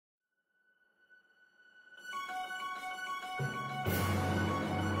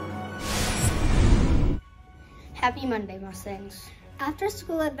Happy Monday, Mustangs. After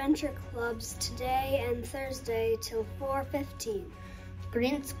school adventure clubs today and Thursday till 4:15.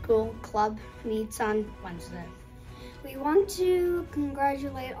 Green School Club meets on Wednesday. We want to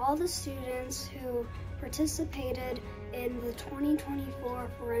congratulate all the students who participated in the 2024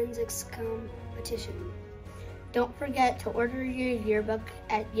 forensics competition. Don't forget to order your yearbook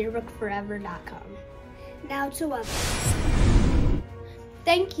at yearbookforever.com. Now to weather.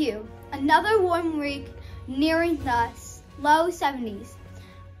 Thank you. Another warm week nearing the low 70s.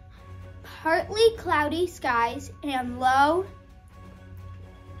 Partly cloudy skies and low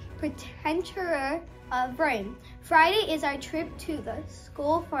potential of rain. Friday is our trip to the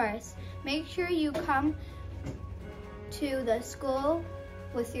school forest. Make sure you come to the school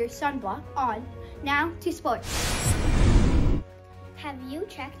with your sunblock on. Now to sports. Have you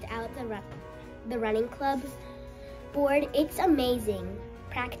checked out the running club board? It's amazing.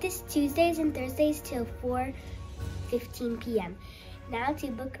 Practice Tuesdays and Thursdays till 4:15 p.m. Now to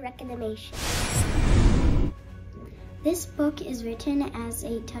book recommendation. This book is written as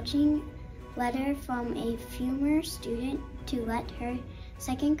a touching letter from a former student to let her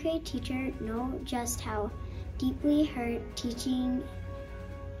second grade teacher know just how deeply her teaching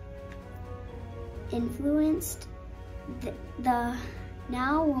influenced the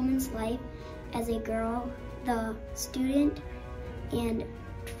now woman's life as a girl. The student and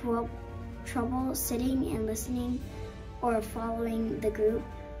trouble sitting and listening or following the group,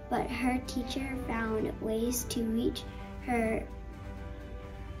 but her teacher found ways to reach her,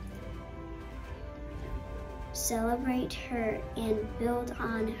 celebrate her, and build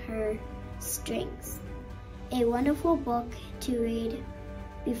on her strengths. A wonderful book to read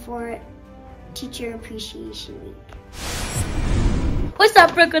before Teacher Appreciation Week. What's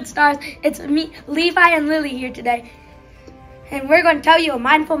up, Brooklyn Stars? It's me, Levi and Lily here today, and we're going to tell you a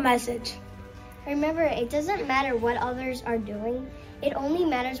mindful message. Remember, it doesn't matter what others are doing. It only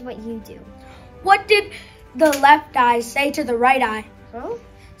matters what you do. What did the left eye say to the right eye? Huh?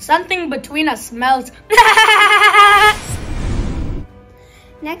 Something between us smells.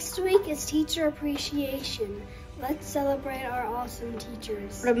 Next week is Teacher Appreciation. Let's celebrate our awesome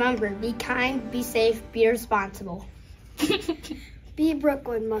teachers. Remember, be kind, be safe, be responsible. Be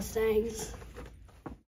Brooklyn Mustangs.